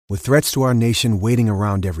With threats to our nation waiting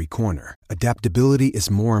around every corner, adaptability is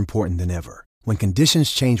more important than ever. When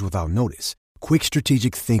conditions change without notice, quick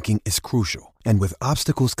strategic thinking is crucial. And with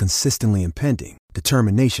obstacles consistently impending,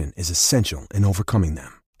 determination is essential in overcoming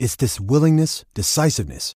them. It's this willingness,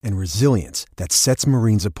 decisiveness, and resilience that sets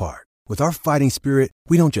Marines apart. With our fighting spirit,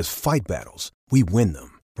 we don't just fight battles, we win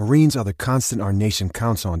them. Marines are the constant our nation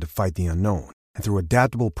counts on to fight the unknown. And through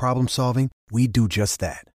adaptable problem solving, we do just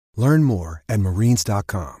that. Learn more at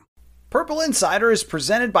marines.com. Purple Insider is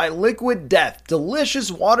presented by Liquid Death,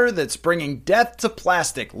 delicious water that's bringing death to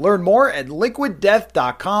plastic. Learn more at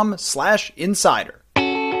liquiddeath.com/insider.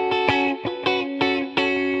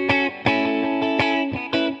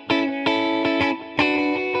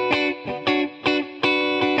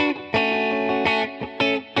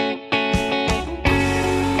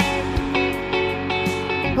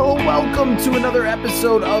 Welcome to another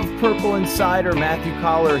episode of Purple Insider. Matthew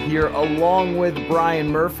Collar here along with Brian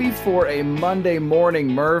Murphy for a Monday morning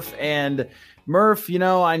Murph. And Murph,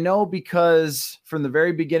 I know because from the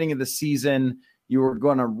very beginning of the season, you were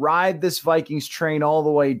going to ride this Vikings train all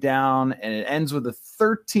the way down, and it ends with a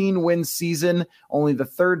 13-win season, only the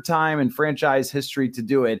third time in franchise history to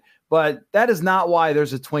do it. But that is not why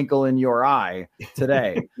there's a twinkle in your eye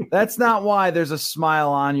today. That's not why there's a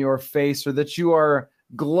smile on your face or that you are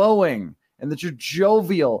glowing and that you're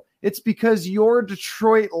jovial. It's because your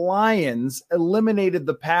Detroit Lions eliminated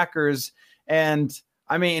the Packers. And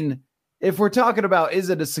I mean, if we're talking about, is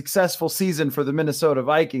it a successful season for the Minnesota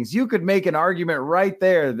Vikings? You could make an argument right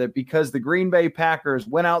there that because the Green Bay Packers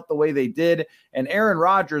went out the way they did, and Aaron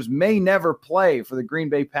Rodgers may never play for the Green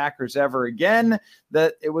Bay Packers ever again,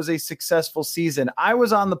 that it was a successful season. I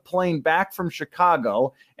was on the plane back from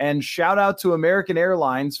Chicago, and shout out to American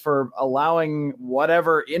Airlines for allowing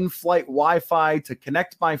whatever in-flight Wi-Fi to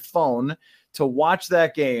connect my phone to watch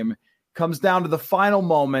that game. Comes down to the final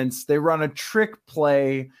moments. They run a trick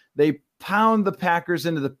play. They pound the Packers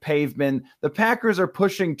into the pavement. The Packers are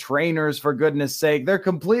pushing trainers, for goodness sake. They're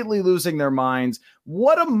completely losing their minds.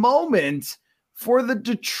 What a moment for the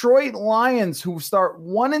Detroit Lions, who start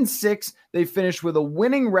 1-6. They finish with a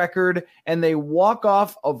winning record, and they walk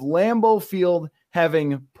off of Lambeau Field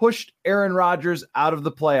having pushed Aaron Rodgers out of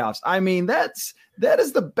the playoffs. I mean, that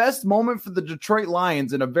is the best moment for the Detroit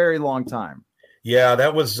Lions in a very long time. Yeah,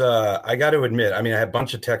 that was, I got to admit, I mean, I had a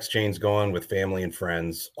bunch of text chains going with family and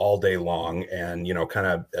friends all day long. And, kind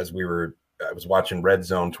of as I was watching Red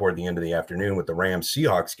Zone toward the end of the afternoon with the Rams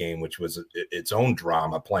Seahawks game, which was its own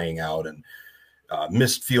drama playing out, and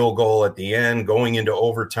missed field goal at the end, going into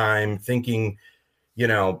overtime, thinking,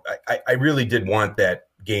 I really did want that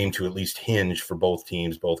game to at least hinge for both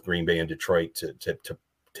teams, both Green Bay and Detroit, to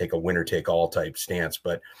take a winner take all type stance.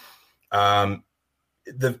 But,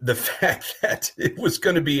 the fact that it was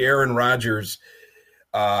going to be Aaron Rodgers,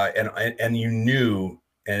 and you knew,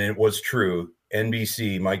 and it was true,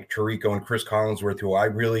 NBC, Mike Tirico and Chris Collinsworth, who I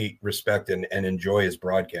really respect and enjoy as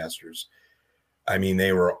broadcasters. I mean,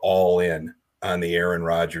 they were all in on the Aaron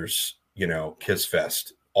Rodgers, kiss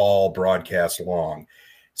fest all broadcast long.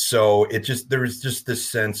 So there was just this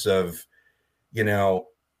sense of, the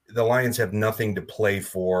Lions have nothing to play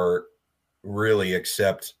for really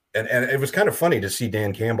except. And it was kind of funny to see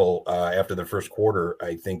Dan Campbell after the first quarter.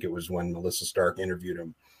 I think it was when Melissa Stark interviewed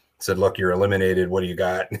him, said, "Look, you're eliminated. What do you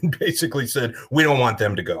got?" And basically said, "We don't want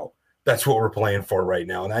them to go. That's what we're playing for right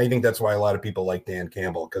now." And I think that's why a lot of people like Dan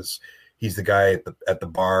Campbell, because he's the guy at the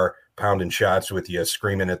bar pounding shots with you,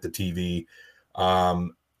 screaming at the TV. I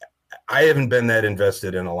haven't been that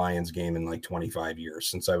invested in a Lions game in like 25 years,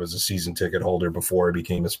 since I was a season ticket holder before I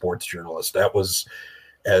became a sports journalist. That was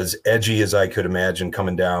as edgy as I could imagine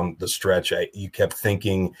coming down the stretch. You kept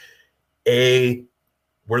thinking,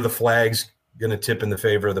 were the flags going to tip in the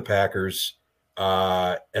favor of the Packers?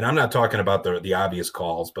 And I'm not talking about the obvious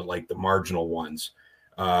calls, but like the marginal ones.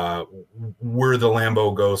 Were the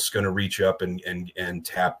Lambeau ghosts going to reach up and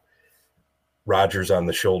tap Rodgers on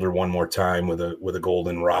the shoulder one more time with a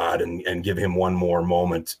golden rod and give him one more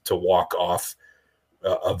moment to walk off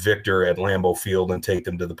a victor at Lambeau Field and take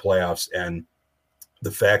them to the playoffs? And the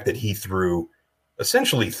fact that he threw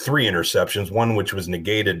essentially 3 interceptions, one which was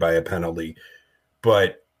negated by a penalty,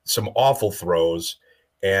 but some awful throws,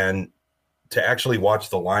 and to actually watch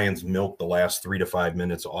the Lions milk the last 3 to 5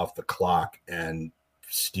 minutes off the clock and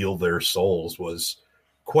steal their souls was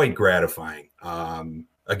quite gratifying.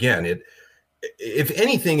 Again, if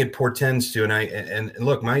anything, it portends to, and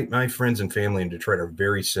look, my friends and family in Detroit are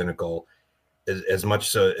very cynical, as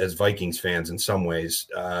much so as Vikings fans in some ways,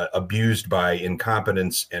 abused by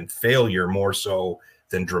incompetence and failure more so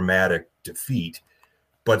than dramatic defeat.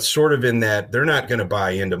 but sort of in that they're not going to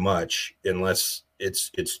buy into much unless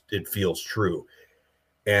it feels true.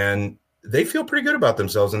 And they feel pretty good about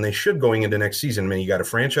themselves, and they should going into next season. I mean, you got a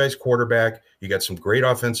franchise quarterback, you got some great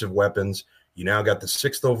offensive weapons. You now got the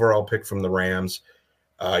 6th overall pick from the Rams.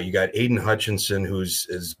 You got Aiden Hutchinson, who's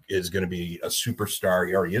is going to be a superstar.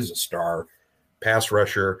 He already is a star pass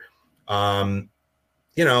rusher.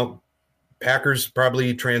 Packers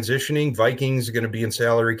probably transitioning. Vikings are going to be in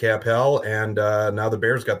salary cap hell, and now the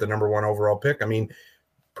Bears got the number 1 overall pick. I mean,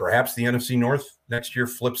 perhaps the NFC North next year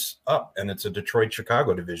flips up, and it's a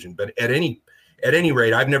Detroit-Chicago division. But at any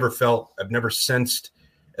rate, I've never sensed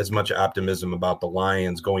as much optimism about the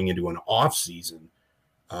Lions going into an off season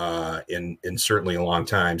in certainly a long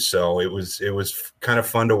time. So it was kind of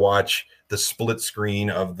fun to watch the split screen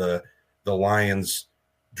of the Lions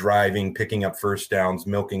driving, picking up first downs,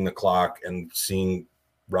 milking the clock, and seeing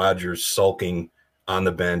Rodgers sulking on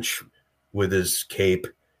the bench with his cape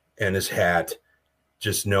and his hat,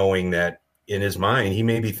 just knowing that in his mind, he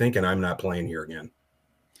may be thinking, I'm not playing here again.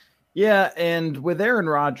 Yeah, and with Aaron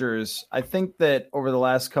Rodgers, I think that over the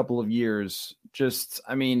last couple of years,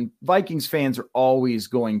 Vikings fans are always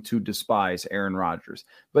going to despise Aaron Rodgers,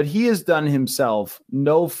 but he has done himself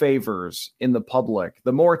no favors in the public.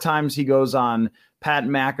 The more times he goes on Pat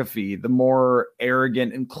McAfee, the more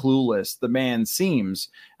arrogant and clueless the man seems.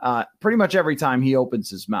 Pretty much every time he opens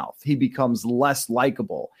his mouth, he becomes less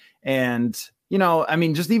likable. And,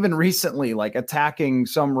 just even recently, like attacking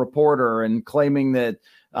some reporter and claiming that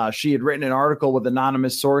she had written an article with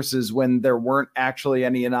anonymous sources when there weren't actually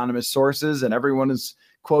any anonymous sources, and everyone is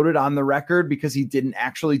quoted on the record because he didn't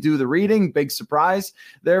actually do the reading. Big surprise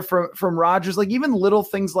there from Rodgers. Like even little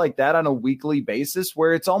things like that on a weekly basis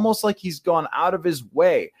where it's almost like he's gone out of his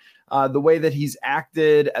way. The way that he's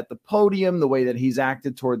acted at the podium, the way that he's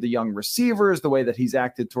acted toward the young receivers, the way that he's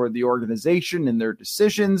acted toward the organization and their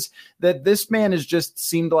decisions, that this man has just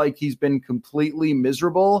seemed like he's been completely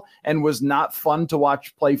miserable and was not fun to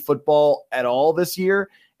watch play football at all this year.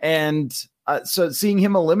 And so seeing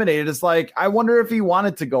him eliminated is like, I wonder if he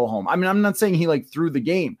wanted to go home. I mean, I'm not saying he threw the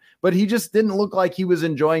game, but he just didn't look like he was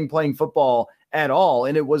enjoying playing football at all.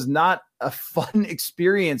 And it was not a fun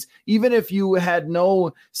experience, even if you had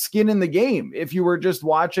no skin in the game. If you were just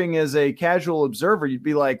watching as a casual observer, you'd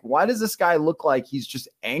be like, why does this guy look like he's just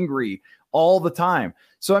angry all the time?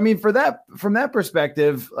 So, from that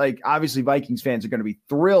perspective, obviously Vikings fans are going to be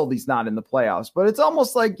thrilled he's not in the playoffs, but it's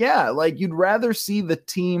almost like, you'd rather see the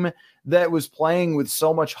team that was playing with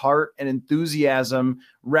so much heart and enthusiasm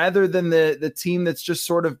rather than the team that's just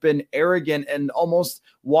sort of been arrogant and almost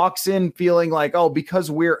walks in feeling like, oh,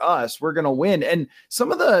 because we're us, we're going to win. And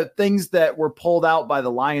some of the things that were pulled out by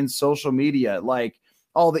the Lions social media, like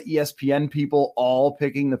all the ESPN people all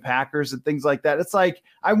picking the Packers and things like that. It's like,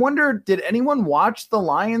 I wonder, did anyone watch the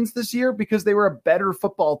Lions this year? Because they were a better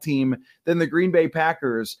football team than the Green Bay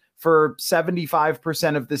Packers for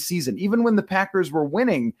 75% of the season. Even when the Packers were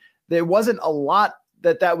winning, there wasn't a lot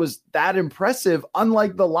that was that impressive,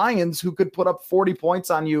 unlike the Lions, who could put up 40 points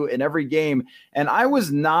on you in every game. And I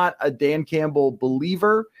was not a Dan Campbell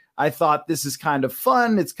believer. I thought this is kind of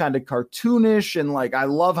fun. It's kind of cartoonish. And I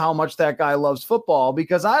love how much that guy loves football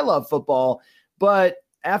because I love football. But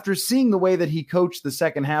after seeing the way that he coached the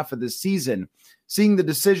second half of this season, seeing the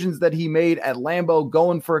decisions that he made at Lambeau,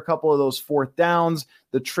 going for a couple of those fourth downs,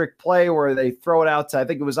 the trick play where they throw it out to, I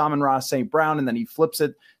think it was Amon-Ra St. Brown, and then he flips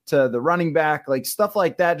it to the running back, stuff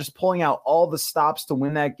like that, just pulling out all the stops to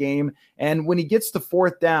win that game. And when he gets to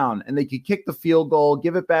fourth down and they could kick the field goal,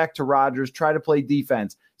 give it back to Rodgers, try to play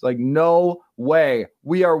defense, it's like, no way.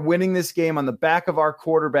 We are winning this game on the back of our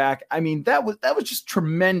quarterback. I mean, that was just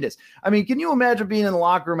tremendous. I mean, can you imagine being in the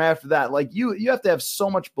locker room after that? You have to have so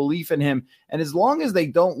much belief in him. And as long as they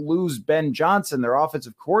don't lose Ben Johnson, their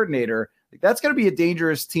offensive coordinator, that's going to be a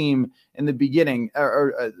dangerous team in the beginning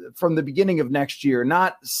or from the beginning of next year,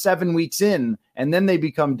 not 7 weeks in, and then they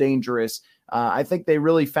become dangerous. I think they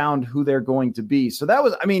really found who they're going to be. So that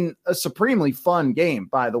was, a supremely fun game,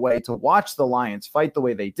 by the way, to watch the Lions fight the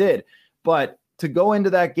way they did. But to go into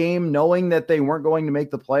that game knowing that they weren't going to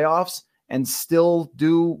make the playoffs and still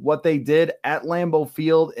do what they did at Lambeau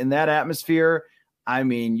Field in that atmosphere,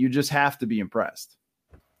 you just have to be impressed.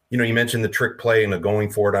 You mentioned the trick play and the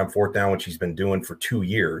going for it on fourth down, which he's been doing for 2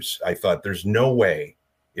 years. I thought there's no way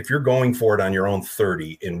if you're going for it on your own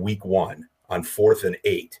 30 in week 1 on 4th and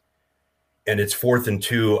 8, and it's 4th and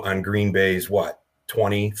 2 on Green Bay's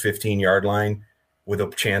 20, 15-yard line with a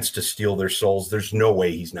chance to steal their souls. There's no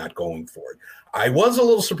way he's not going for it. I was a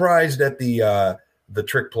little surprised at the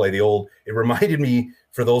trick play. It reminded me,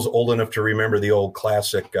 for those old enough to remember, the old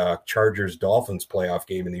classic Chargers-Dolphins playoff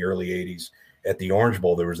game in the early 80s. at the Orange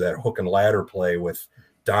Bowl. There was that hook and ladder play with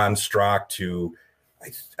Don Strock to,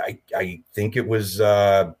 I think it was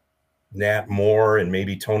Nat Moore and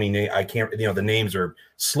maybe Tony. I can't, the names are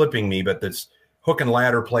slipping me, but this hook and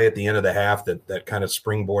ladder play at the end of the half that kind of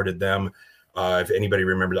springboarded them. If anybody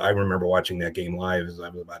remembers, I remember watching that game live as I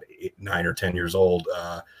was about 9 or 10 years old.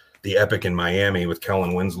 The epic in Miami with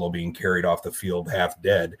Kellen Winslow being carried off the field half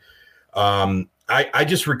dead. I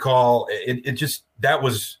just recall that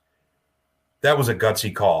was a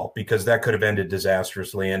gutsy call, because that could have ended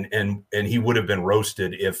disastrously, and he would have been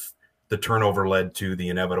roasted if the turnover led to the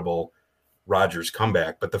inevitable Rodgers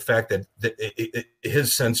comeback. But the fact that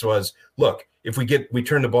his sense was, look, if we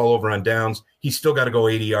turn the ball over on downs, he's still got to go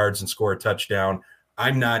 80 yards and score a touchdown.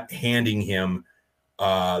 I'm not handing him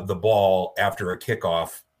the ball after a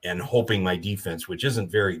kickoff and hoping my defense, which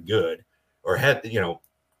isn't very good, or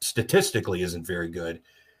statistically isn't very good.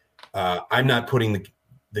 I'm not putting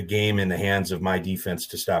the game in the hands of my defense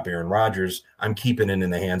to stop Aaron Rodgers. I'm keeping it in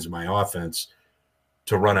the hands of my offense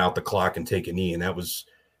to run out the clock and take a knee. And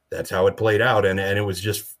that's how it played out. And it was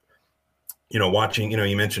just, watching,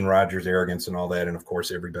 you mentioned Rodgers' arrogance and all that. And of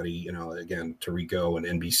course, everybody, again, Tirico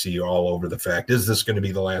and NBC are all over the fact, is this going to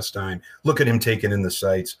be the last time? Look at him taking in the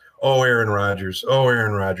sights. Oh, Aaron Rodgers. Oh,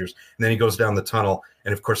 Aaron Rodgers. And then he goes down the tunnel.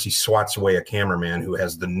 And of course, he swats away a cameraman who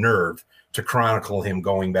has the nerve to chronicle him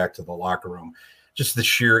going back to the locker room. Just the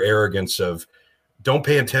sheer arrogance of, don't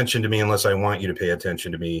pay attention to me unless I want you to pay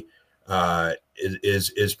attention to me,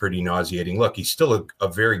 is pretty nauseating. Look, he's still a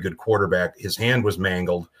very good quarterback. His hand was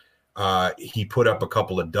mangled. He put up a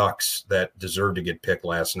couple of ducks that deserved to get picked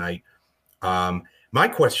last night. My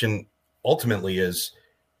question ultimately is,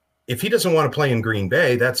 if he doesn't want to play in Green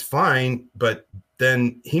Bay, that's fine, but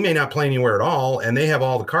then he may not play anywhere at all, and they have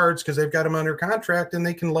all the cards because they've got him under contract and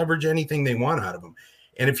they can leverage anything they want out of him.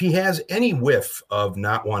 And if he has any whiff of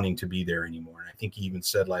not wanting to be there anymore, and I think he even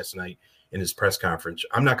said last night in his press conference,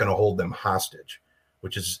 I'm not going to hold them hostage,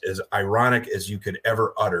 which is as ironic as you could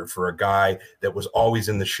ever utter for a guy that was always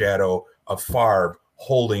in the shadow of Favre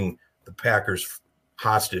holding the Packers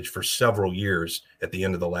hostage for several years at the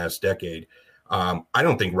end of the last decade. I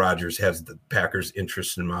don't think Rodgers has the Packers'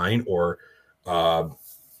 interest in mind, or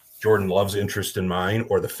Jordan Love's interest in mind,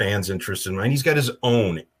 or the fans' interest in mind. He's got his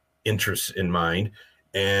own interests in mind,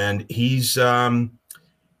 and he's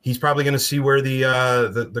probably going to see where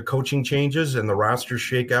the coaching changes and the rosters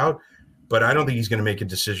shake out. But I don't think he's going to make a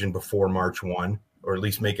decision before March 1, or at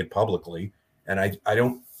least make it publicly. And I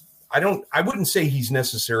wouldn't say he's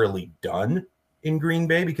necessarily done in Green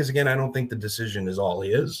Bay, because again, I don't think the decision is all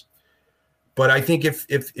his. But I think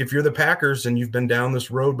if you're the Packers and you've been down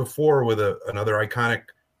this road before with another iconic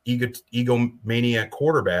egomaniac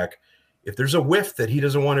quarterback, if there's a whiff that he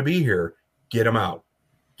doesn't want to be here, get him out.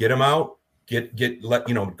 Get him out.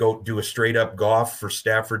 Go do a straight up Goff for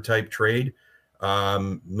Stafford type trade.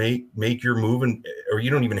 Make your move, or you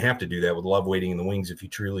don't even have to do that with Love waiting in the wings if you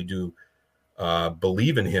truly do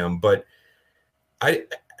believe in him. But I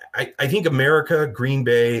think America, Green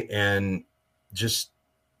Bay, and just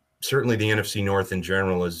certainly the NFC North in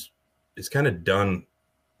general is kind of done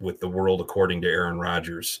with the world according to Aaron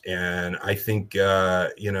Rodgers. And I think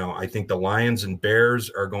I think the Lions and Bears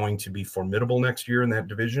are going to be formidable next year in that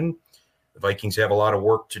division. The Vikings have a lot of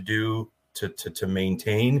work to do to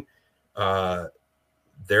maintain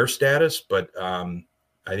their status, but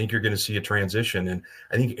I think you're going to see a transition, and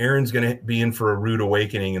I think Aaron's going to be in for a rude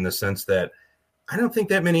awakening, in the sense that I don't think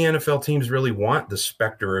that many NFL teams really want the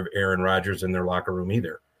specter of Aaron Rodgers in their locker room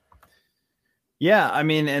either. Yeah, I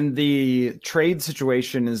mean, and the trade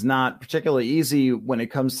situation is not particularly easy when it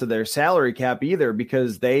comes to their salary cap either,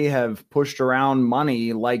 because they have pushed around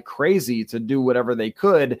money like crazy to do whatever they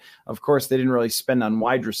could. Of course, they didn't really spend on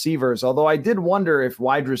wide receivers, although I did wonder if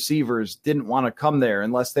wide receivers didn't want to come there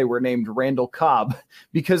unless they were named Randall Cobb,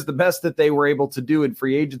 because the best that they were able to do in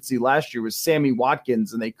free agency last year was Sammy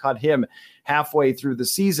Watkins, and they cut him halfway through the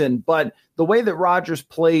season. But the way that Rodgers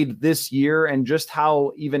played this year, and just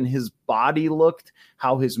how even his body looked,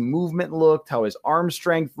 how his movement looked, how his arm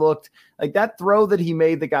strength looked, like that throw that he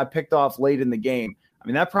made that got picked off late in the game, I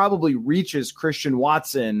mean, that probably reaches Christian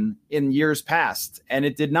Watson in years past, and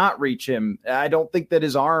it did not reach him. I don't think that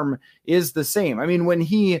his arm is the same. I mean, when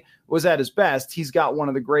he was at his best, he's got one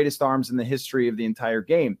of the greatest arms in the history of the entire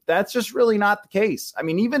game. That's just really not the case. I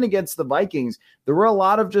mean, even against the Vikings, there were a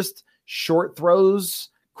lot of just short throws,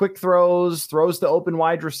 quick throws to open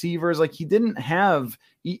wide receivers. Like, he didn't have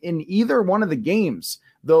in either one of the games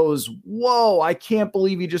those, whoa, I can't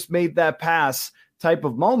believe he just made that pass type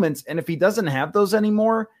of moments. And if he doesn't have those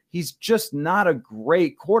anymore, he's just not a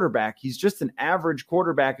great quarterback. He's just an average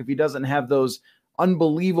quarterback if he doesn't have those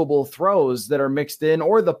unbelievable throws that are mixed in,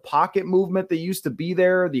 or the pocket movement that used to be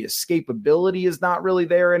there. The escapability is not really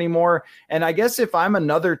there anymore. And I guess if I'm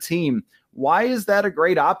another team, why is that a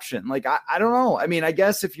great option? Like, I don't know. I mean, I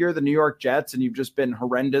guess if you're the New York Jets and you've just been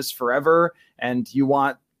horrendous forever and you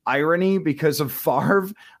want irony because of Favre,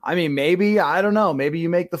 I mean, maybe, I don't know. Maybe you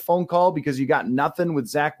make the phone call because you got nothing with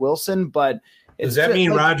Zach Wilson, but does that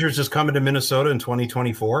mean Rodgers is coming to Minnesota in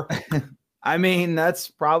 2024? I mean, that's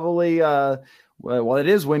probably, well, it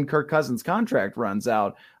is when Kirk Cousins' contract runs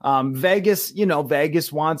out. Vegas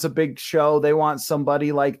wants a big show. They want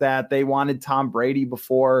somebody like that. They wanted Tom Brady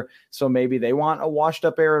before, so maybe they want a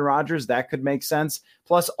washed-up Aaron Rodgers. That could make sense.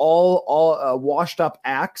 Plus, all washed-up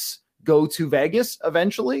acts go to Vegas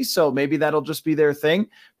eventually, so maybe that'll just be their thing.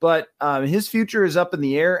 But his future is up in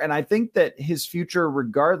the air, and I think that his future,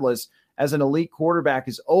 regardless, as an elite quarterback,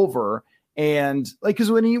 is over. And like,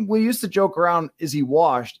 because when we used to joke around, is he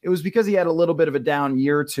washed? It was because he had a little bit of a down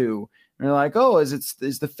year or two. And they're like, oh, is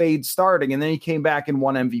the fade starting? And then he came back and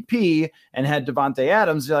won MVP and had Devontae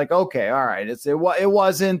Adams. You're like, okay, all right, it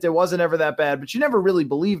wasn't ever that bad, but you never really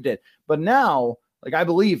believed it. But now, like, I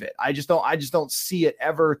believe it. I just don't see it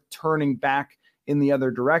ever turning back in the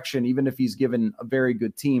other direction, even if he's given a very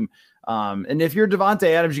good team. And if you're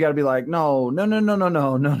Devontae Adams, you got to be like, no, don't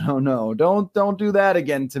do that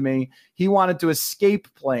again to me. He wanted to escape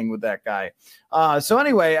playing with that guy. So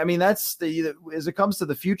anyway, I mean, that's as it comes to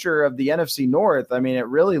the future of the NFC North. I mean, it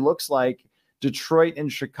really looks like Detroit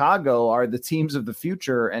and Chicago are the teams of the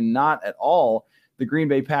future, and not at all the Green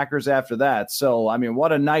Bay Packers after that. So, I mean,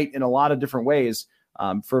 what a night in a lot of different ways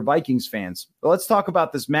for Vikings fans. But let's talk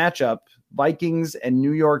about this matchup, Vikings and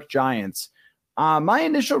New York Giants. My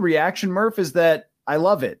initial reaction, Murph, is that I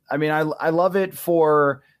love it. I mean, I love it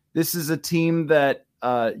for this is a team that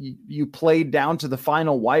you played down to the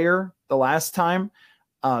final wire the last time.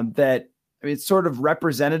 It's sort of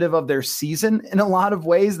representative of their season in a lot of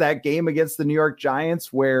ways. That game against the New York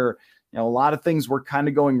Giants, where a lot of things were kind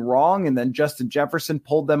of going wrong, and then Justin Jefferson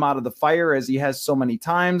pulled them out of the fire as he has so many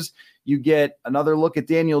times. You get another look at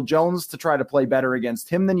Daniel Jones to try to play better against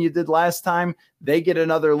him than you did last time. They get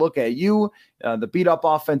another look at you, the beat up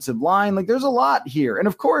offensive line. Like, there's a lot here. And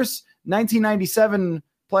of course, 1997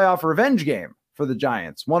 playoff revenge game for the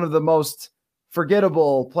Giants, one of the most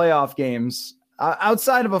forgettable playoff games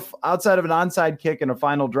outside of an onside kick and a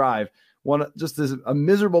final drive. Just a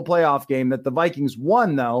miserable playoff game that the Vikings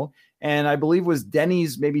won, though. And I believe was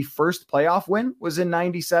Denny's maybe first playoff win was in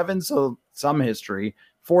 97. So some history.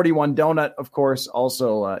 41 Donut, of course,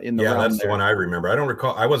 also in the round. Yeah, that's the one I remember. I don't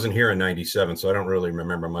recall. I wasn't here in 97, so I don't really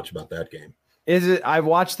remember much about that game. I've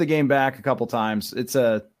watched the game back a couple times. It's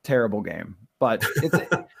a terrible game, but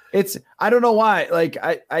it's I don't know why. Like,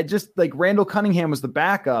 I just, like, Randall Cunningham was the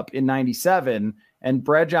backup in 97 and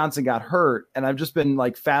Brad Johnson got hurt. And I've just been,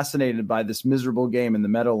 like, fascinated by this miserable game in the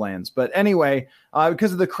Meadowlands. But anyway,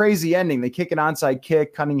 because of the crazy ending, they kick an onside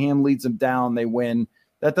kick. Cunningham leads them down. They win.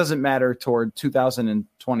 That doesn't matter toward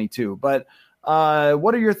 2022. But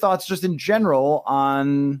what are your thoughts just in general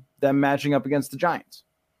on them matching up against the Giants?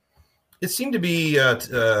 It seemed to be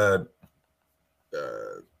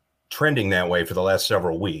trending that way for the last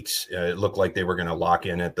several weeks. It looked like they were going to lock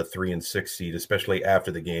in at the 3 and 6 seed, especially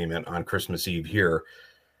after the game on Christmas Eve here.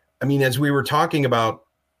 I mean, as we were talking about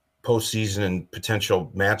postseason and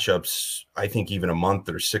potential matchups, I think even a month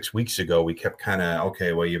or 6 weeks ago, we kept kind of,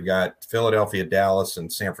 okay, well, you've got Philadelphia, Dallas,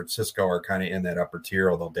 and San Francisco are kind of in that upper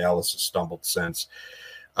tier, although Dallas has stumbled since.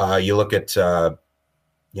 You look at,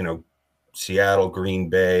 Seattle, Green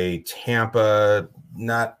Bay, Tampa,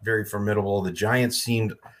 not very formidable. The Giants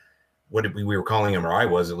seemed, we were calling them, or I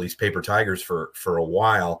was at least, paper tigers for a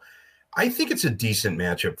while. I think it's a decent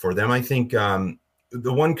matchup for them. I think the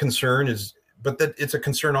one concern is, but that it's a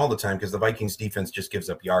concern all the time because the Vikings defense just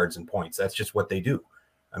gives up yards and points. That's just what they do.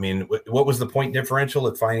 I mean, what was the point differential?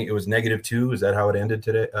 It was -2. Is that how it ended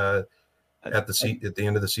today at the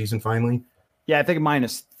end of the season finally? Yeah, I think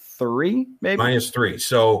 -3, maybe. -3.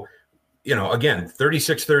 So, again,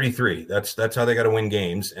 36-33. That's how they got to win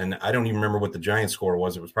games. And I don't even remember what the Giants score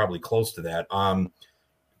was. It was probably close to that.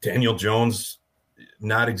 Daniel Jones,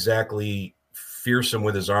 not exactly fearsome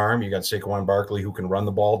with his arm. You got Saquon Barkley who can run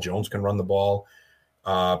the ball. Jones can run the ball.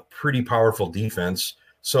 Pretty powerful defense.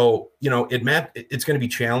 So, it's going to be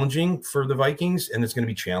challenging for the Vikings, and it's going to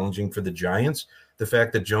be challenging for the Giants. The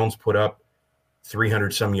fact that Jones put up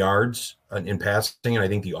 300 some yards in passing, and I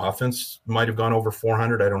think the offense might have gone over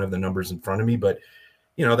 400. I don't have the numbers in front of me, but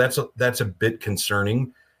that's a bit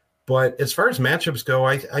concerning. But as far as matchups go,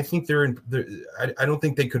 I think I don't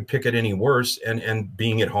think they could pick it any worse. And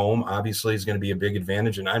being at home obviously is going to be a big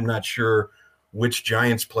advantage. And I'm not sure which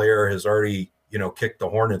Giants player has already kick the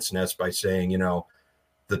hornet's nest by saying,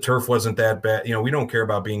 the turf wasn't that bad. We don't care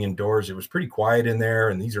about being indoors. It was pretty quiet in there.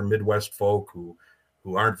 And these are Midwest folk who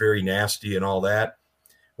aren't very nasty and all that.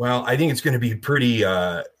 Well, I think it's going to be pretty,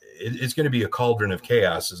 it's going to be a cauldron of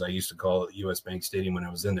chaos, as I used to call it, US Bank Stadium when I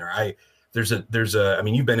was in there. I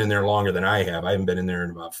mean, you've been in there longer than I have. I haven't been in there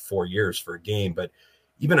in about 4 years for a game, but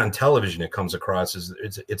even on television, it comes across as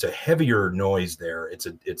it's a heavier noise there.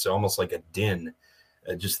 It's almost like a din,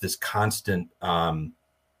 just this constant, I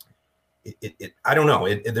don't know.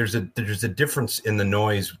 There's a difference in the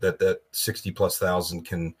noise that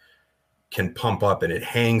 60,000+ can pump up, and it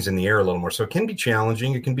hangs in the air a little more. So it can be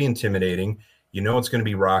challenging. It can be intimidating. It's going to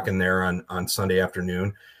be rocking there on Sunday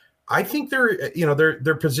afternoon. I think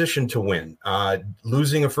they're positioned to win.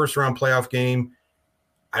 Losing a first round playoff game,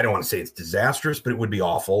 I don't want to say it's disastrous, but it would be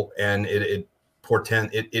awful, and it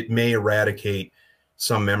may eradicate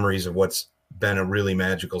some memories of what's been a really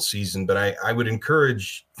magical season. But I would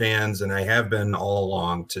encourage fans, and I have been all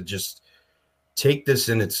along, to just take this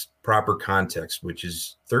in its proper context, which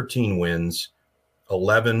is 13 wins,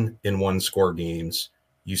 11 in one-score games.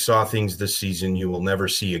 You saw things this season you will never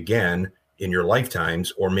see again in your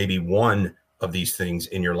lifetimes, or maybe one of these things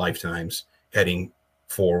in your lifetimes heading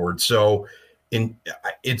forward. So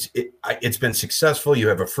it's been successful. You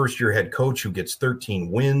have a first-year head coach who gets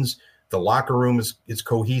 13 wins. The locker room is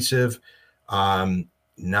cohesive.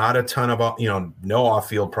 Not a ton of, no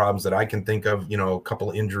off-field problems that I can think of, a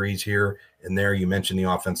couple injuries here and there. You mentioned the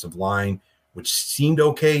offensive line, which seemed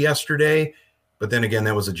okay yesterday, but then again,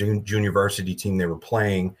 that was a junior varsity team they were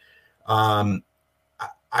playing. I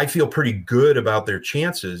feel pretty good about their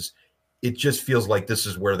chances. It just feels like this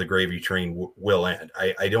is where the gravy train will end.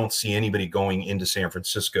 I don't see anybody going into San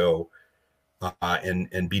Francisco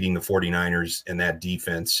and beating the 49ers and that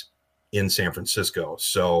defense in San Francisco.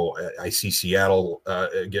 So I see Seattle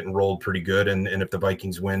getting rolled pretty good. And if the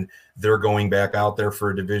Vikings win, they're going back out there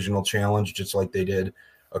for a divisional challenge, just like they did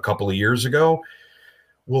a couple of years ago.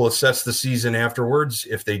 We'll assess the season afterwards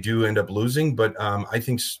if they do end up losing. But I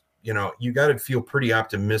think, you got to feel pretty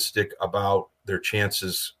optimistic about their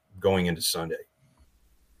chances going into Sunday.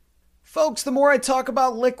 Folks, the more I talk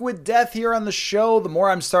about Liquid Death here on the show, the more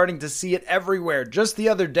I'm starting to see it everywhere. Just the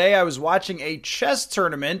other day, I was watching a chess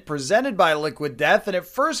tournament presented by Liquid Death, and at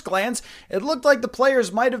first glance, it looked like the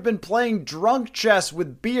players might have been playing drunk chess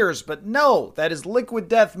with beers, but no, that is Liquid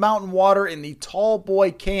Death Mountain Water in the tall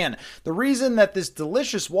boy can. The reason that this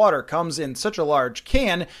delicious water comes in such a large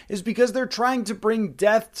can is because they're trying to bring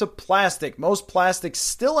death to plastic. Most plastics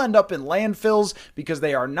still end up in landfills because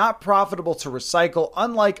they are not profitable to recycle,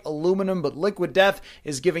 unlike aluminum. But Liquid Death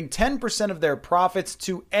is giving 10% of their profits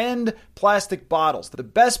to end plastic bottles. The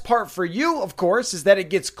best part for you, of course, is that it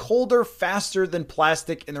gets colder faster than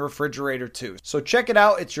plastic in the refrigerator too. So check it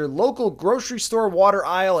out. It's your local grocery store water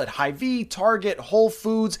aisle at Hy-Vee, Target, Whole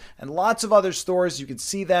Foods, and lots of other stores. You can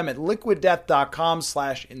see them at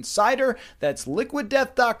liquiddeath.com/insider. That's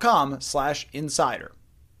liquiddeath.com/insider.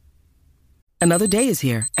 Another day is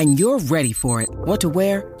here, and you're ready for it. What to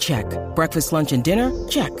wear? Check. Breakfast, lunch, and dinner?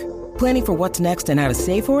 Check. Planning for what's next and how to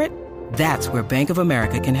save for it? That's where Bank of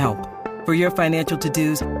America can help. For your financial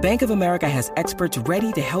to-dos, Bank of America has experts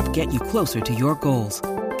ready to help get you closer to your goals.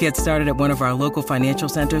 Get started at one of our local financial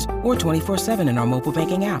centers or 24/7 in our mobile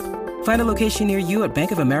banking app. Find a location near you at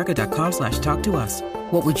bankofamerica.com/talktous.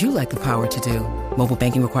 What would you like the power to do? Mobile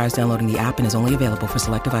banking requires downloading the app and is only available for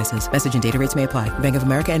select devices. Message and data rates may apply. Bank of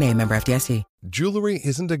America N.A., member FDIC. Jewelry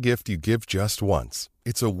isn't a gift you give just once.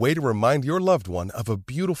 It's a way to remind your loved one of a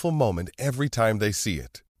beautiful moment every time they see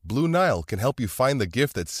it. Blue Nile can help you find the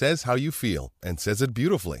gift that says how you feel and says it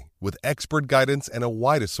beautifully, with expert guidance and a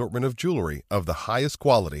wide assortment of jewelry of the highest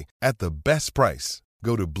quality at the best price.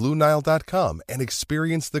 Go to BlueNile.com and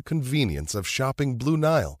experience the convenience of shopping Blue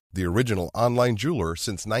Nile, the original online jeweler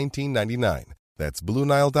since 1999. That's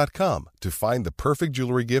BlueNile.com to find the perfect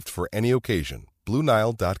jewelry gift for any occasion.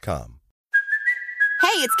 BlueNile.com.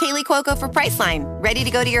 Hey, it's Kaylee Cuoco for Priceline. Ready to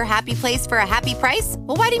go to your happy place for a happy price?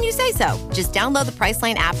 Well, why didn't you say so? Just download the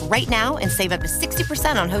Priceline app right now and save up to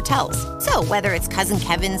 60% on hotels. So whether it's Cousin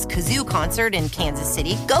Kevin's Kazoo Concert in Kansas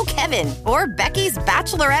City, go Kevin, or Becky's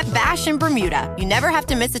Bachelorette Bash in Bermuda, you never have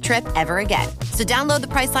to miss a trip ever again. So download the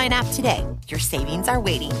Priceline app today. Your savings are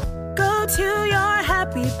waiting. Go to your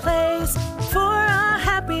happy place for a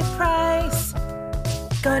happy price.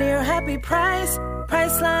 Go to your happy price,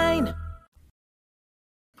 Priceline.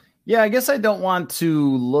 Yeah, I guess I don't want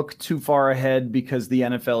to look too far ahead because the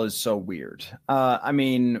NFL is so weird. I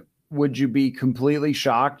mean, would you be completely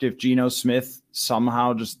shocked if Geno Smith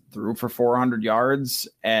somehow just threw for 400 yards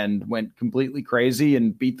and went completely crazy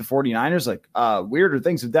and beat the 49ers? Like, weirder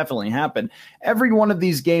things have definitely happened. Every one of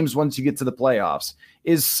these games, once you get to the playoffs,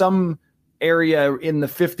 is some area in the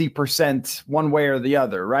 50% one way or the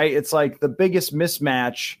other, right? It's like the biggest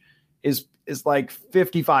mismatch is like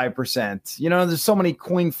 55%. You know, there's so many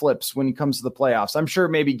coin flips when it comes to the playoffs. I'm sure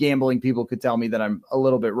maybe gambling people could tell me that I'm a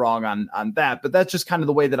little bit wrong on that, but that's just kind of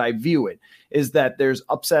the way that I view it, is that there's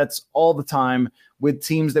upsets all the time with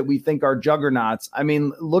teams that we think are juggernauts. I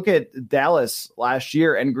mean, look at Dallas last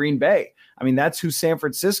year and Green Bay. I mean, that's who San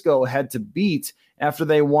Francisco had to beat after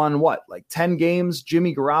they won, 10 games?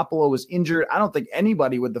 Jimmy Garoppolo was injured. I don't think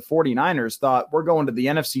anybody with the 49ers thought we're going to the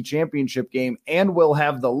NFC Championship game and we'll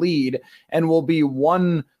have the lead and we'll be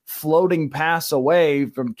one floating pass away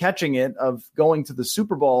from catching it of going to the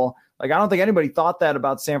Super Bowl. Like, I don't think anybody thought that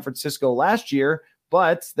about San Francisco last year,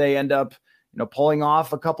 but they end up, pulling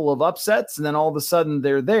off a couple of upsets, and then all of a sudden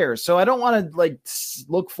they're there. So I don't want to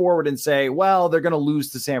look forward and say, well, they're going to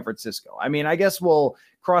lose to San Francisco. I mean, I guess we'll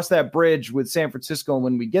cross that bridge with San Francisco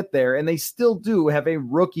when we get there, and they still do have a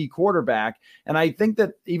rookie quarterback. And I think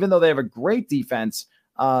that even though they have a great defense,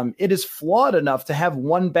 it is flawed enough to have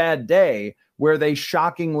one bad day where they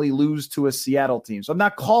shockingly lose to a Seattle team. So I'm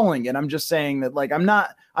not calling it. I'm just saying that I'm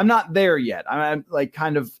not there yet.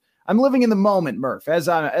 I'm living in the moment, Murph, as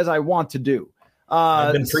I want to do.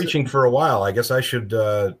 I've been preaching for a while. I guess I should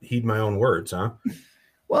heed my own words, huh?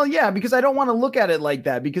 Well, yeah, because I don't want to look at it like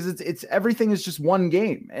that, because it's everything is just one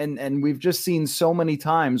game. And we've just seen so many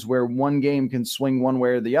times where one game can swing one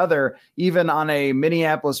way or the other, even on a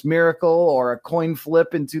Minneapolis Miracle or a coin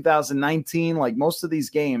flip in 2019. Like, most of these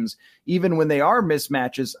games, even when they are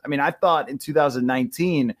mismatches, I mean, I thought in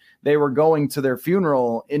 2019 they were going to their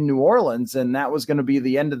funeral in New Orleans and that was going to be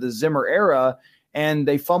the end of the Zimmer era. And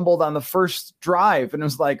they fumbled on the first drive and it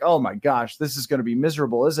was like, oh my gosh, this is going to be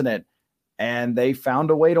miserable, isn't it? And they found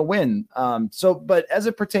a way to win. But as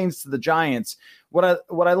it pertains to the Giants, what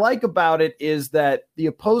I like about it is that the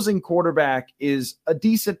opposing quarterback is a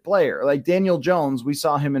decent player. Like Daniel Jones, we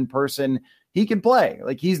saw him in person. He can play.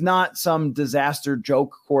 Like, he's not some disaster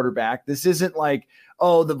joke quarterback. This isn't like,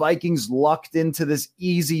 oh, the Vikings lucked into this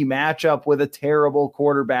easy matchup with a terrible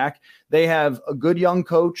quarterback. They have a good young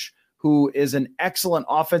coach who is an excellent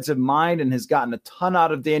offensive mind and has gotten a ton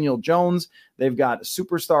out of Daniel Jones. They've got a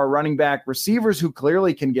superstar running back, receivers who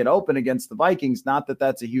clearly can get open against the Vikings. Not that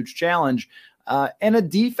that's a huge challenge. And a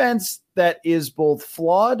defense that is both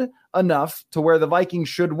flawed enough to where the Vikings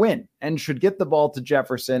should win and should get the ball to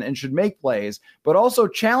Jefferson and should make plays, but also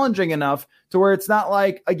challenging enough to where it's not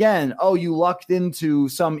like, again, oh, you lucked into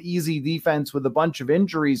some easy defense with a bunch of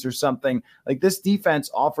injuries or something. Like, this defense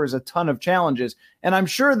offers a ton of challenges. And I'm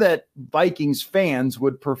sure that Vikings fans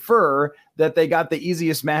would prefer that they got the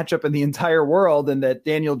easiest matchup in the entire world and that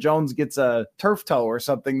Daniel Jones gets a turf toe or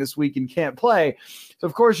something this week and can't play. So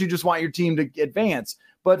of course you just want your team to advance.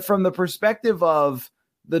 But from the perspective of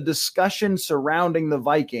the discussion surrounding the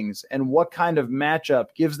Vikings and what kind of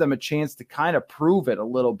matchup gives them a chance to kind of prove it a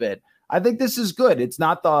little bit, I think this is good. It's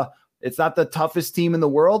not the toughest team in the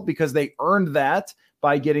world because they earned that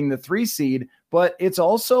by getting the 3 seed, but it's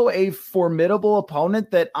also a formidable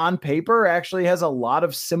opponent that on paper actually has a lot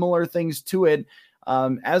of similar things to it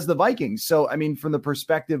as the Vikings. So, I mean, from the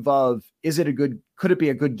perspective of, could it be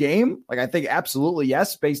a good game? Like, I think absolutely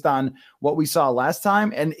yes, based on what we saw last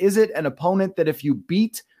time. And is it an opponent that if you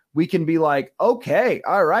beat, we can be like, okay,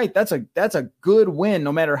 all right, that's a good win,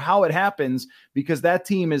 no matter how it happens, because that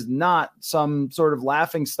team is not some sort of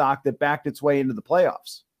laughing stock that backed its way into the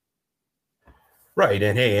playoffs. Right.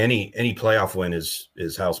 And hey, any playoff win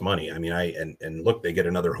is house money. I mean, and look, they get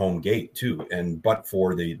another home gate too. But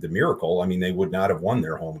for the miracle, I mean, they would not have won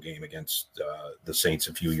their home game against the Saints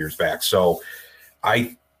a few years back. So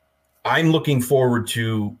I'm looking forward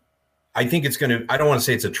to, I think it's going to, I don't want to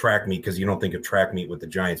say it's a track meet because you don't think of track meet with the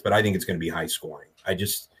Giants, but I think it's going to be high scoring.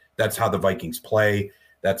 That's how the Vikings play.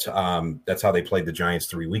 That's how they played the Giants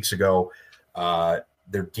 3 weeks ago.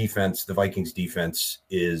 Their defense, the Vikings defense,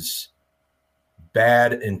 is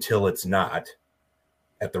bad until it's not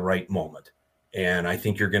at the right moment. And I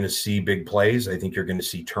think you're going to see big plays. I think you're going to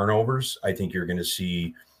see turnovers. I think you're going to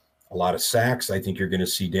see a lot of sacks. I think you're going to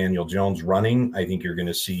see Daniel Jones running. I think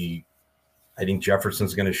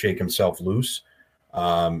Jefferson's going to shake himself loose.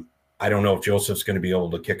 I don't know if Joseph's going to be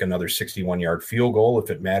able to kick another 61-yard field goal if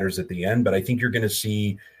it matters at the end, but I think you're going to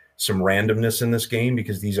see some randomness in this game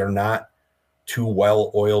because these are not two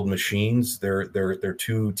well-oiled machines. They're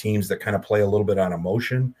two teams that kind of play a little bit on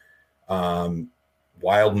emotion,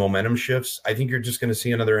 wild momentum shifts. I think you're just going to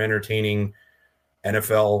see another entertaining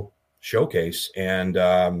NFL showcase. And,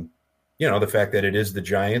 the fact that it is the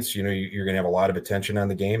Giants, you're going to have a lot of attention on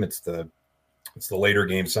the game. It's the later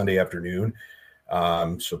game Sunday afternoon.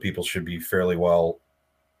 So people should be fairly well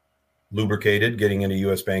lubricated getting into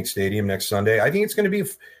US Bank Stadium next Sunday. I think it's going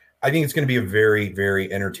to be a very,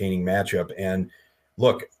 very entertaining matchup. And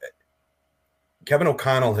look, Kevin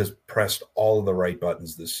O'Connell has pressed all of the right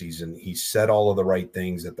buttons this season. He said all of the right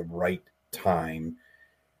things at the right time.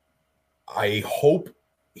 I hope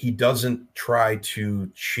he doesn't try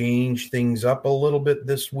to change things up a little bit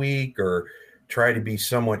this week or try to be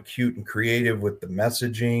somewhat cute and creative with the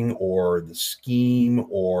messaging or the scheme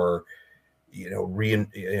or,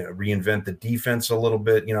 reinvent the defense a little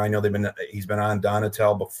bit. I know he's been on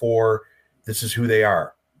Donatel before. This is who they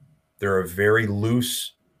are. They're a very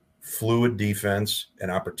loose, fluid defense, an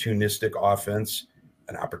opportunistic offense,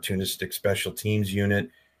 an opportunistic special teams unit.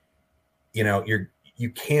 You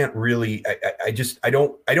can't really, I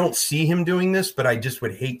don't see him doing this, but I just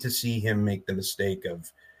would hate to see him make the mistake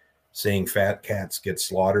of saying fat cats get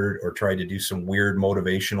slaughtered or try to do some weird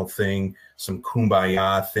motivational thing, some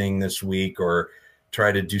kumbaya thing this week, or try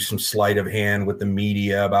to do some sleight of hand with the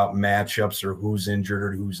media about matchups or who's injured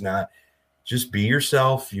or who's not. Just be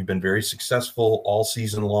yourself. You've been very successful all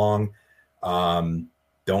season long.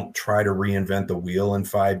 Don't try to reinvent the wheel in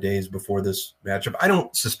 5 days before this matchup. I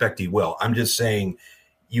don't suspect he will. I'm just saying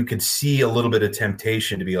you could see a little bit of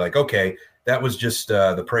temptation to be like, okay, that was just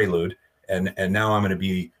the prelude. And now I'm going to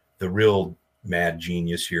be the real mad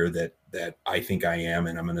genius here that I think I am.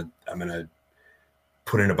 And I'm going to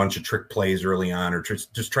put in a bunch of trick plays early on, or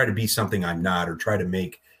just try to be something I'm not, or try to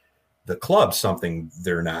make the club something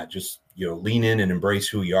they're not. Just, lean in and embrace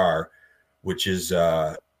who you are, which is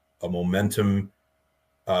a momentum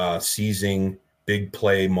seizing, big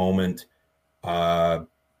play moment,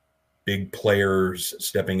 big players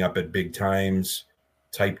stepping up at big times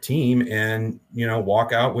type team, and,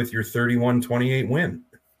 walk out with your 31-28 win.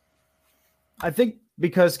 I think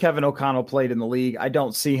because Kevin O'Connell played in the league, I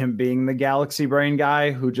don't see him being the galaxy brain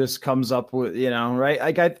guy who just comes up with, right?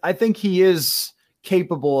 Like I think he is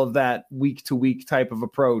capable of that week to week type of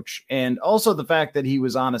approach. And also the fact that he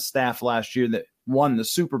was on a staff last year that won the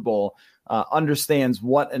Super Bowl, understands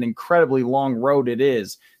what an incredibly long road it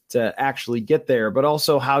is to actually get there, but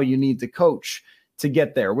also how you need to coach to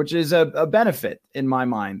get there, which is a benefit in my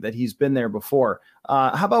mind that he's been there before.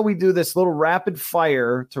 How about we do this little rapid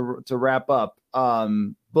fire to wrap up?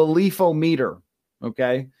 Belief-o-meter.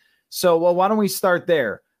 Okay. So, why don't we start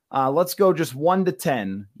there? Let's go just 1 to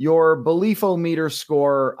 10. Your belief-o-meter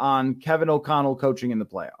score on Kevin O'Connell coaching in the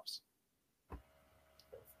playoffs.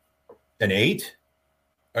 An 8?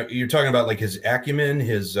 You're talking about like his acumen,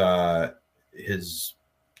 his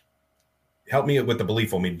help me with the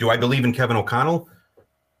belief-o-meter. Do I believe in Kevin O'Connell?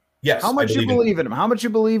 Yes. How much you believe in him? How much you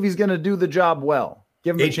believe he's going to do the job well?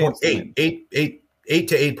 Give him a chance. 8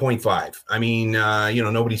 to 8.5. I mean,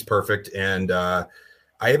 nobody's perfect. And I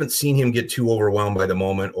haven't seen him get too overwhelmed by the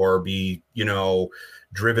moment or be,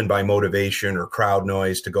 driven by motivation or crowd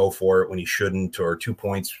noise to go for it when he shouldn't, or 2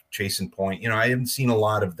 points chasing point. I haven't seen a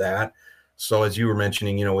lot of that. So as you were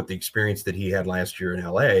mentioning, with the experience that he had last year in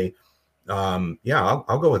LA,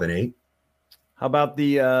 I'll go with an 8. How about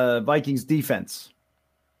the Vikings defense?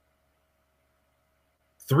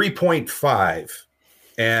 3.5,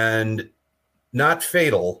 and not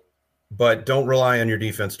fatal, but don't rely on your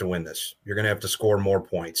defense to win this. You're going to have to score more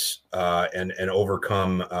points and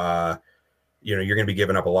overcome. You're going to be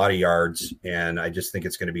giving up a lot of yards, and I just think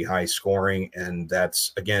it's going to be high scoring, and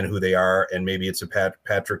that's again who they are. And maybe it's a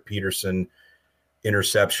Patrick Peterson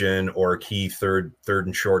interception or a key third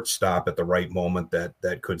and short stop at the right moment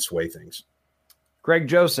that could sway things. Greg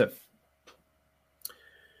Joseph.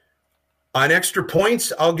 On extra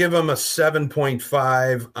points, I'll give him a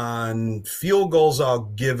 7.5. On field goals, I'll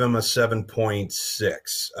give him a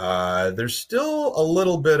 7.6. There's still a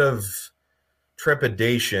little bit of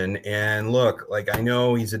trepidation. And look, like, I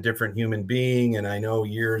know he's a different human being, and I know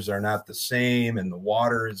years are not the same, and the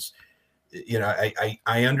water is, I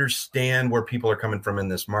understand where people are coming from in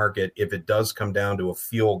this market. If it does come down to a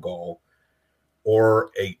field goal or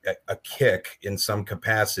a kick in some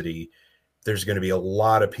capacity, there's going to be a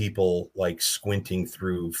lot of people like squinting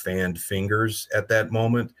through fanned fingers at that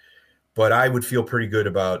moment. But I would feel pretty good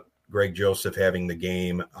about Greg Joseph having the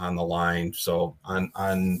game on the line. So I'll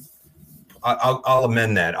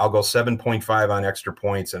amend that. I'll go 7.5 on extra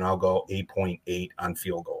points, and I'll go 8.8 on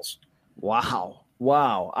field goals. Wow.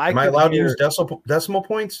 Am I allowed to use decimal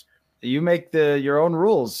points? You make your own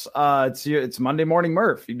rules. It's Monday Morning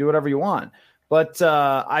Murph. You do whatever you want. But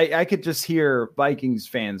I could just hear Vikings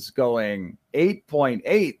fans going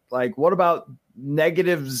 8.8. Like, what about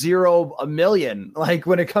 -0 a million, like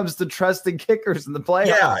when it comes to trusting kickers in the playoffs.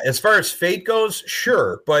 Yeah, as far as fate goes,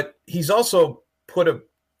 sure, but he's also hit a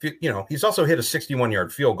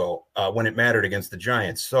 61-yard field goal when it mattered against the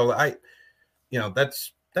Giants. So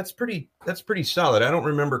that's pretty solid. I don't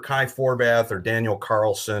remember Kai Forbath or Daniel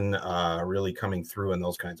Carlson really coming through in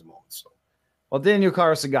those kinds of moments. So. Well, Daniel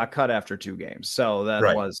Carlson got cut after 2 games, so that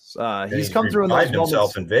was he's come through in those moments.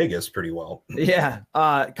 Himself in Vegas pretty well. Yeah,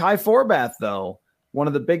 Kai Forbath though, one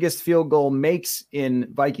of the biggest field goal makes in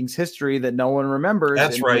Vikings history that no one remembers.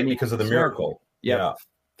 That's right, because of the miracle. Yep. Yeah, I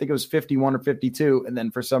think it was 51 or 52, and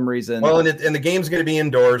then for some reason, and the game's going to be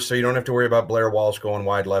indoors, so you don't have to worry about Blair Walsh going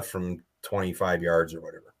wide left from 25 yards or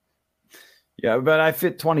whatever. Yeah, but I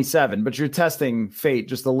fit 27, but you're testing fate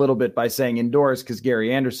just a little bit by saying indoors because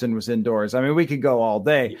Gary Anderson was indoors. I mean, we could go all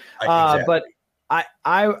day, exactly. But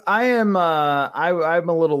I'm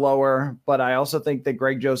a little lower, but I also think that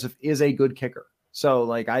Greg Joseph is a good kicker. So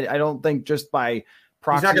like, I don't think just by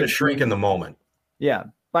proxy, he's not going to shrink in the moment. Yeah.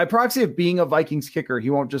 By proxy of being a Vikings kicker,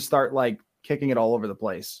 he won't just start like kicking it all over the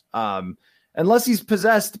place. Unless he's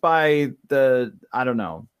possessed by the, I don't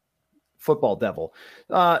know, football devil.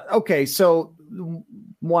 Okay, so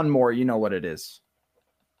one more, you know what it is.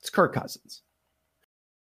 It's Kirk Cousins.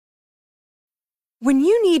 When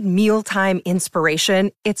you need mealtime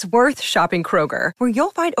inspiration, it's worth shopping Kroger, where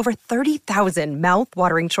you'll find over 30,000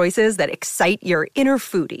 mouth-watering choices that excite your inner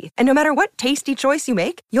foodie. And no matter what tasty choice you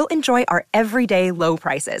make, you'll enjoy our everyday low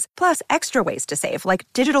prices, plus extra ways to save, like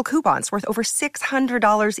digital coupons worth over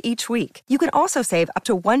 $600 each week. You can also save up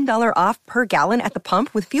to $1 off per gallon at the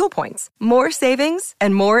pump with fuel points. More savings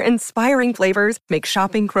and more inspiring flavors make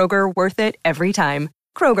shopping Kroger worth it every time.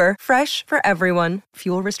 Kroger, fresh for everyone.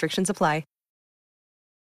 Fuel restrictions apply.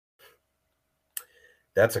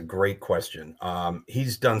 That's a great question.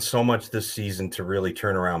 He's done so much this season to really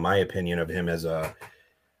turn around my opinion of him as a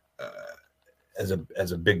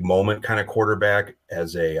big moment kind of quarterback,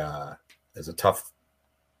 as a tough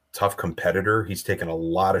competitor. He's taken a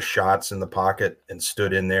lot of shots in the pocket and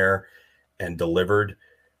stood in there and delivered.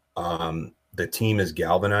 The team is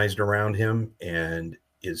galvanized around him, and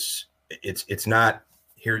it's not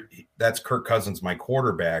here. That's Kirk Cousins, my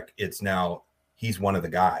quarterback. It's now he's one of the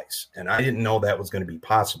guys. And I didn't know that was going to be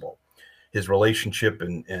possible. His relationship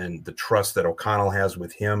and the trust that O'Connell has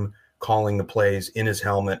with him, calling the plays in his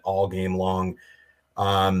helmet all game long.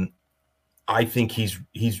 I think he's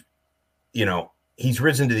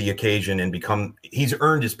risen to the occasion and he's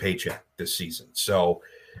earned his paycheck this season. So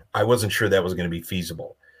I wasn't sure that was going to be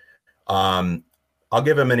feasible. I'll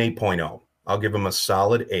give him an 8.0. I'll give him a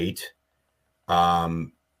solid 8.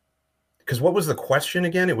 Because what was the question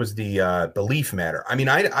again? It was the belief matter. I mean,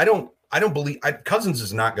 I don't believe Cousins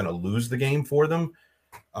is not going to lose the game for them.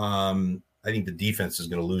 I think the defense is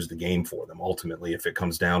going to lose the game for them ultimately if it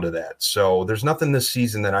comes down to that. So there's nothing this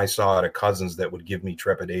season that I saw out of Cousins that would give me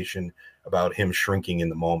trepidation about him shrinking in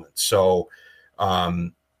the moment. So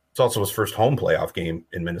it's also his first home playoff game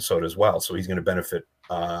in Minnesota as well. So he's going to benefit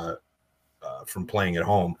from playing at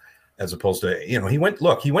home as opposed to, he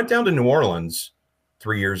went down to New Orleans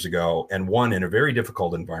 3 years ago and won in a very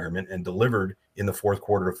difficult environment and delivered in the fourth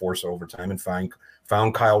quarter to force overtime and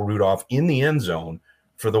found Kyle Rudolph in the end zone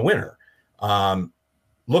for the winner.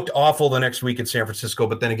 Looked awful the next week in San Francisco,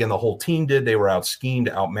 but then again, the whole team did. They were out-schemed,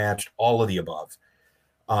 outmatched, all of the above.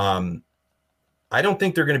 I don't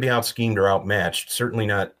think they're going to be out-schemed or outmatched, certainly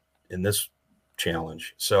not in this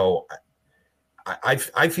challenge. So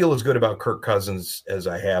I feel as good about Kirk Cousins as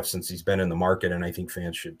I have since he's been in the market, and I think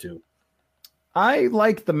fans should too. I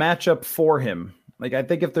like the matchup for him. Like, I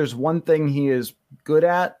think if there's one thing he is good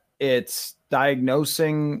at, it's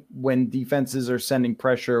diagnosing when defenses are sending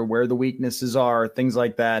pressure, where the weaknesses are, things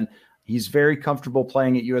like that. He's very comfortable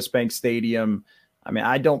playing at US Bank Stadium. I mean,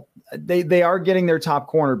 they are getting their top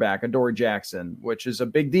cornerback, Adoree Jackson, which is a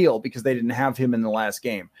big deal because they didn't have him in the last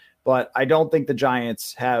game. But I don't think the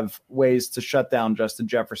Giants have ways to shut down Justin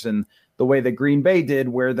Jefferson the way that Green Bay did,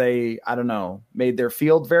 where they, made their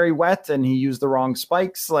field very wet and he used the wrong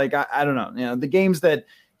spikes. Like, I don't know. The games that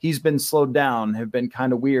he's been slowed down have been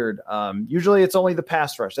kind of weird. Usually it's only the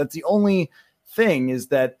pass rush. That's the only thing, is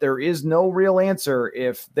that there is no real answer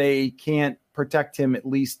if they can't protect him at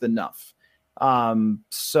least enough.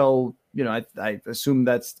 So, I assume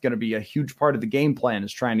that's going to be a huge part of the game plan,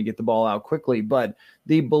 is trying to get the ball out quickly. But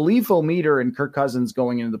the belief-o-meter in Kirk Cousins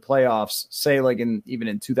going into the playoffs, say like even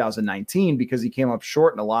in 2019, because he came up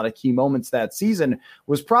short in a lot of key moments that season,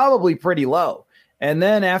 was probably pretty low. And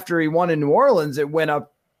then after he won in New Orleans, it went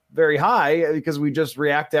up very high because we just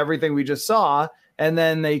react to everything we just saw. And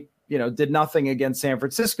then they did nothing against San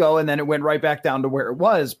Francisco, and then it went right back down to where it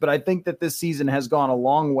was. But I think that this season has gone a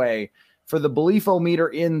long way for the belief-o-meter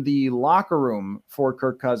in the locker room for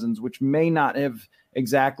Kirk Cousins, which may not have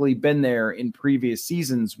exactly been there in previous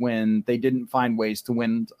seasons when they didn't find ways to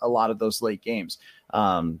win a lot of those late games.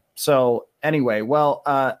 So anyway, well,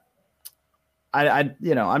 I'm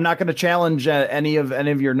not going to challenge any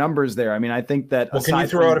of your numbers there. I mean, I think that. Well, can you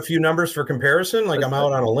throw out a few numbers for comparison? Like I'm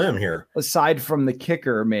out on a limb here. Aside from the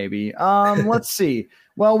kicker, maybe. Let's see.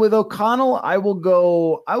 Well, with O'Connell, I will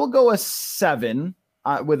go a 7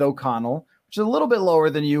 with O'Connell, which is a little bit lower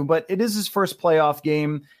than you, but it is his first playoff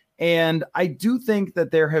game. And I do think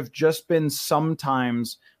that there have just been some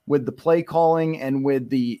times with the play calling and with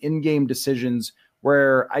the in-game decisions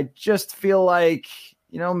where I just feel like,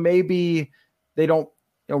 maybe they don't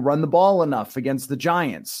run the ball enough against the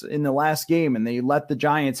Giants in the last game, and they let the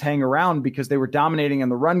Giants hang around because they were dominating in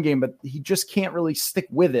the run game, but he just can't really stick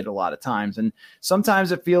with it a lot of times. And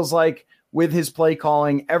sometimes it feels like with his play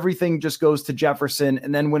calling, everything just goes to Jefferson,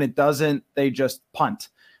 and then when it doesn't, they just punt.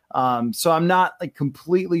 So I'm not like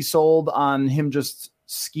completely sold on him just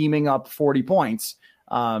scheming up 40 points.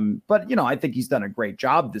 But I think he's done a great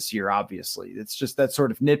job this year. Obviously, it's just that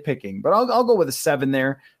sort of nitpicking, but I'll go with a 7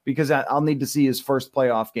 there because I'll need to see his first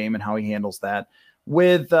playoff game and how he handles that.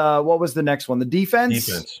 With what was the next one? The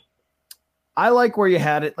defense. I like where you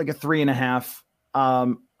had it, like a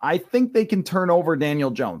 3.5. I think they can turn over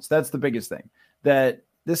Daniel Jones. That's the biggest thing, that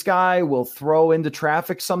this guy will throw into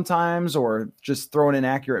traffic sometimes or just throw an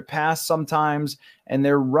inaccurate pass sometimes. And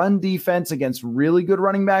their run defense against really good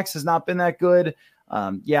running backs has not been that good.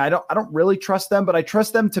 I don't really trust them, but I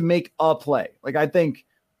trust them to make a play. Like I think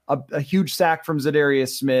a huge sack from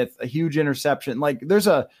Zadarius Smith, a huge interception. Like there's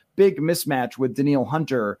a big mismatch with Danielle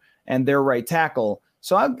Hunter and their right tackle.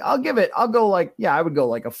 So I would go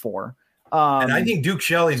like a 4. And I think Duke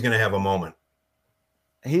Shelley's going to have a moment.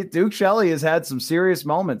 Duke Shelley has had some serious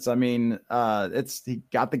moments. I mean, he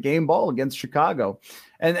got the game ball against Chicago,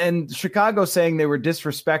 and Chicago saying they were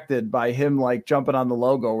disrespected by him, like jumping on the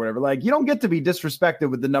logo or whatever. Like, you don't get to be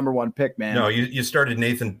disrespected with the number 1 pick, man. No, you started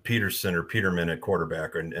Nathan Peterman at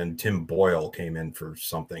quarterback, and Tim Boyle came in for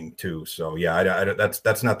something too. So yeah,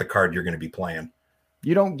 that's not the card you're going to be playing.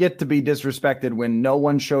 You don't get to be disrespected when no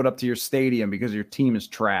one showed up to your stadium because your team is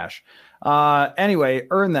trash. Anyway,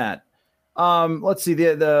 earn that. Let's see.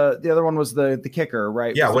 The other one was the kicker,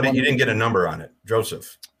 right? Yeah. You didn't get a number on it,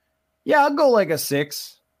 Joseph? Yeah, I'll go like a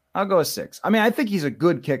 6. I'll go a 6. I mean, I think he's a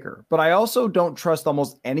good kicker, but I also don't trust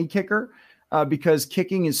almost any kicker because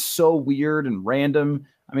kicking is so weird and random.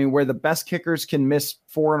 I mean, where the best kickers can miss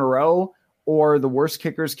 4 in a row or the worst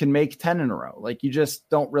kickers can make 10 in a row. Like, you just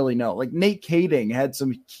don't really know. Like Nate Kading had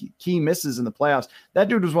some key misses in the playoffs. That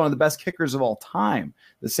dude was one of the best kickers of all time.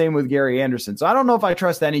 The same with Gary Anderson. So I don't know if I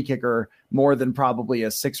trust any kicker more than probably a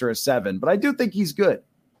 6 or a 7, but I do think he's good.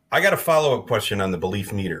 I got a follow-up question on the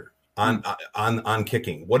belief meter on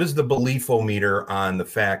kicking. What is the belief-o-meter on the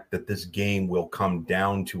fact that this game will come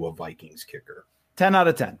down to a Vikings kicker? 10 out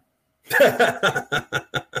of 10.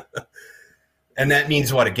 And that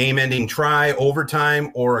means what? A game-ending try, overtime,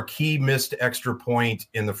 or a key missed extra point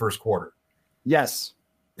in the first quarter? Yes.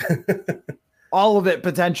 All of it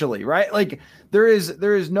potentially, right? Like there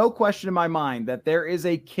is no question in my mind that there is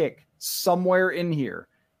a kick somewhere in here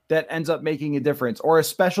that ends up making a difference, or a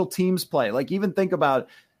special teams play. Like even think about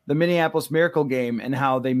the Minneapolis Miracle game and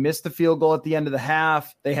how they missed the field goal at the end of the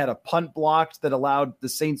half. They had a punt blocked that allowed the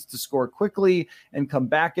Saints to score quickly and come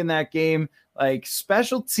back in that game. Like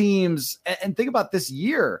special teams, and think about this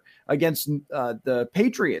year against the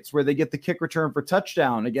Patriots, where they get the kick return for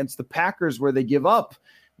touchdown, against the Packers, where they give up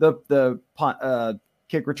the punt,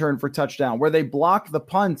 kick return for touchdown, where they block the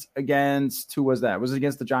punt against, who was that? Was it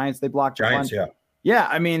against the Giants? They blocked the Giants, punt. Yeah. Yeah,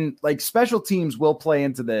 I mean, like special teams will play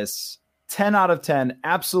into this. 10 out of 10,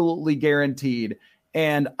 absolutely guaranteed.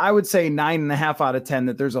 And I would say 9.5 out of 10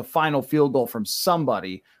 that there's a final field goal from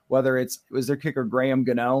somebody, whether it was their kicker Graham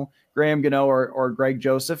Gano or Greg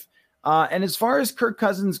Joseph. And as far as Kirk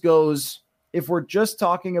Cousins goes, if we're just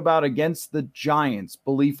talking about against the Giants,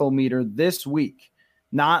 belief-o-meter this week,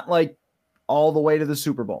 not like all the way to the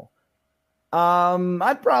Super Bowl,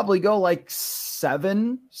 I'd probably go like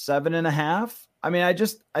 7.5. I mean, I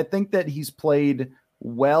think that he's played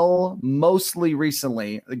well, mostly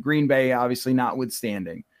recently, the Green Bay obviously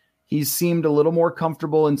notwithstanding. He's seemed a little more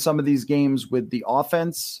comfortable in some of these games with the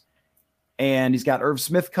offense, and he's got Irv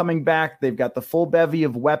Smith coming back. They've got the full bevy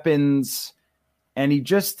of weapons, and he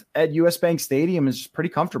just at US Bank Stadium is pretty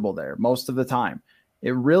comfortable there most of the time.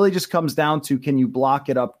 It really just comes down to, can you block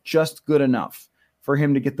it up just good enough for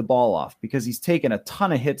him to get the ball off, because he's taken a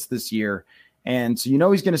ton of hits this year. And so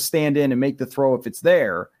he's going to stand in and make the throw if it's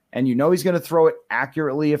there, and he's going to throw it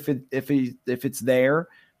accurately if it's there.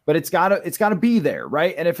 But it's gotta be there,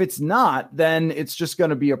 right? And if it's not, then it's just going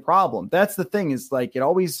to be a problem. That's the thing, is like, it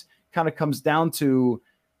always kind of comes down to,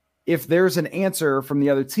 if there's an answer from the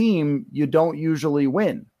other team, you don't usually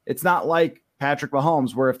win. It's not like Patrick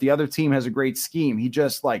Mahomes, where if the other team has a great scheme, he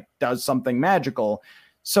just like does something magical.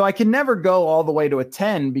 So I can never go all the way to a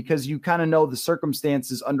 10, because you kind of know the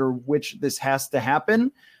circumstances under which this has to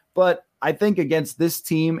happen. But I think against this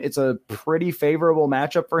team, it's a pretty favorable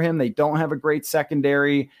matchup for him. They don't have a great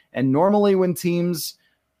secondary. And normally when teams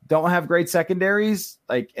don't have great secondaries,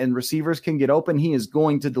 and receivers can get open, he is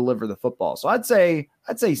going to deliver the football. So I'd say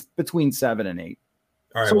between 7 and 8.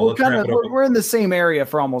 All right. So well, we're in the same area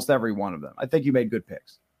for almost every one of them. I think you made good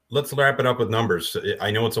picks. Let's wrap it up with numbers.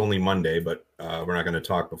 I know it's only Monday, but we're not going to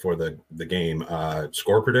talk before the game.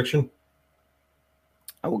 Score prediction?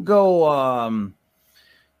 I will go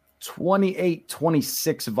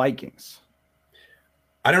 28-26 Vikings.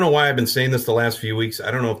 I don't know why I've been saying this the last few weeks.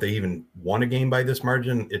 I don't know if they even won a game by this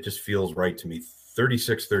margin. It just feels right to me.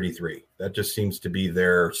 36-33. That just seems to be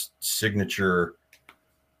their signature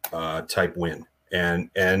type win. And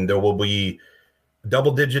there will be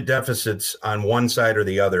double-digit deficits on one side or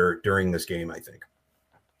the other during this game, I think.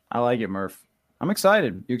 I like it, Murph. I'm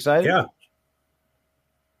excited. You excited? Yeah.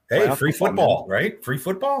 Hey, free football, right? Free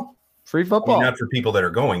football? Free football. I mean, not for people that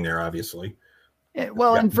are going there, obviously. Yeah,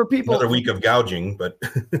 well, and for people, another week of gouging, but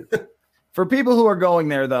for people who are going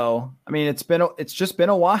there, though, I mean, it's just been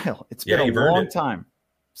a while. It's been a long time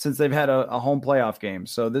since they've had a home playoff game.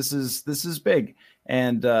 So this is big.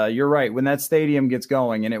 And you're right. When that stadium gets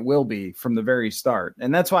going, and it will be from the very start,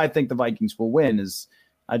 and that's why I think the Vikings will win. Is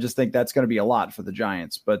I just think that's going to be a lot for the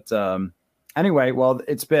Giants. But anyway, well,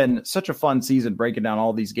 it's been such a fun season breaking down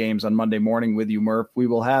all these games on Monday morning with you, Murph. We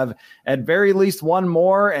will have at very least one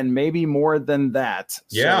more, and maybe more than that.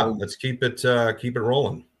 Yeah, so, let's keep it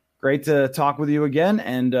rolling. Great to talk with you again,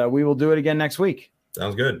 and we will do it again next week.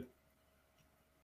 Sounds good.